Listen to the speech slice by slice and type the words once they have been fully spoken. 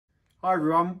Hi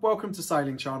everyone, welcome to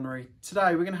Sailing Chandlery.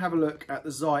 Today we're going to have a look at the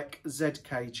Zhik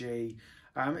ZKG.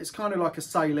 It's kind of like a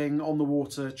sailing on the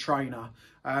water trainer.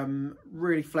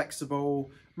 Really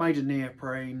flexible, made of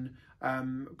neoprene,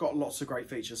 got lots of great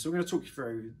features. So we're going to talk you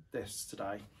through this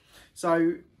today.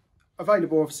 So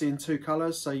available obviously in two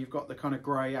colours, so you've got the kind of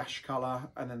grey ash colour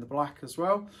and then the black as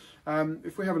well.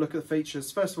 If we have a look at the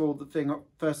features, first of all,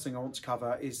 first thing I want to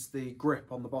cover is the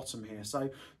grip on the bottom here.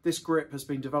 So this grip has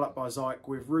been developed by Zhik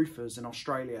with roofers in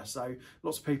Australia. So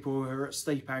lots of people who are at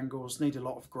steep angles need a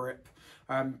lot of grip.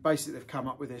 Basically they've come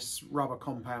up with this rubber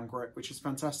compound grip, which is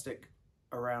fantastic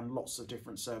around lots of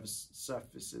different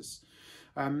surfaces.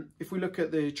 If we look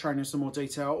at the trainer in some more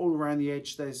detail, all around the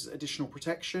edge there's additional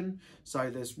protection. So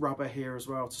there's rubber here as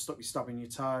well to stop you stubbing your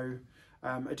toe.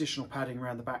 Additional padding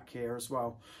around the back here as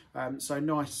well. So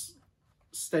nice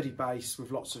steady base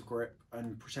with lots of grip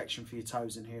and protection for your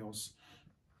toes and heels.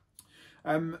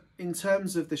 In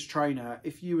terms of this trainer,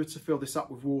 if you were to fill this up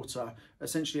with water,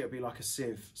 essentially it would be like a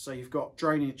sieve. So you've got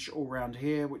drainage all around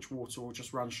here, which water will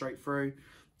just run straight through,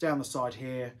 down the side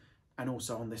here, and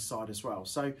also on this side as well.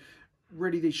 So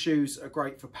really these shoes are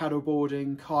great for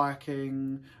paddleboarding,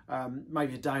 kayaking,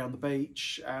 maybe a day on the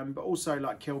beach, but also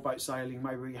like keelboat sailing,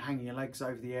 maybe where you're hanging your legs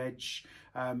over the edge,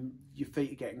 your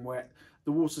feet are getting wet.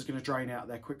 The water's going to drain out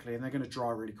there quickly and they're going to dry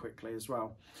really quickly as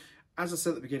well. As I said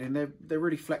at the beginning, they're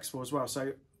really flexible as well.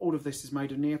 So all of this is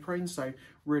made of neoprene, so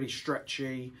really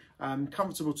stretchy,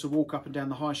 comfortable to walk up and down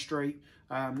the high street,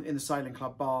 in the sailing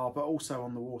club bar, but also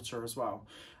on the water as well.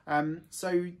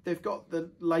 So they've got the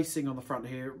lacing on the front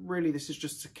here. Really, this is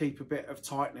just to keep a bit of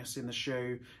tightness in the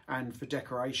shoe and for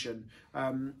decoration.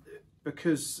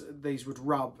 Because these would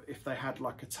rub if they had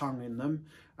like a tongue in them.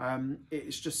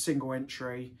 It's just single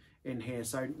entry in here.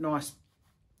 So nice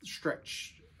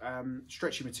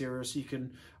stretchy material, so you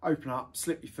can open up,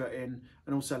 slip your foot in,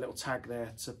 and also a little tag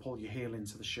there to pull your heel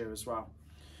into the shoe as well.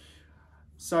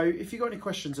 So if you've got any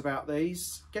questions about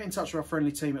these, get in touch with our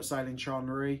friendly team at Sailing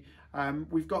Chandlery.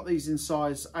 We've got these in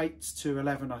size 8 to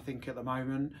 11, I think, at the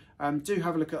moment. Do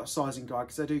have a look at our sizing guide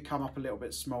because they do come up a little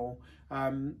bit small.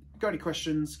 Got any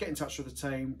questions, get in touch with the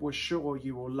team. We're sure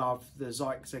you will love the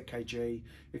Zhik ZKG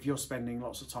if you're spending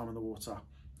lots of time on the water.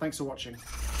 Thanks for watching.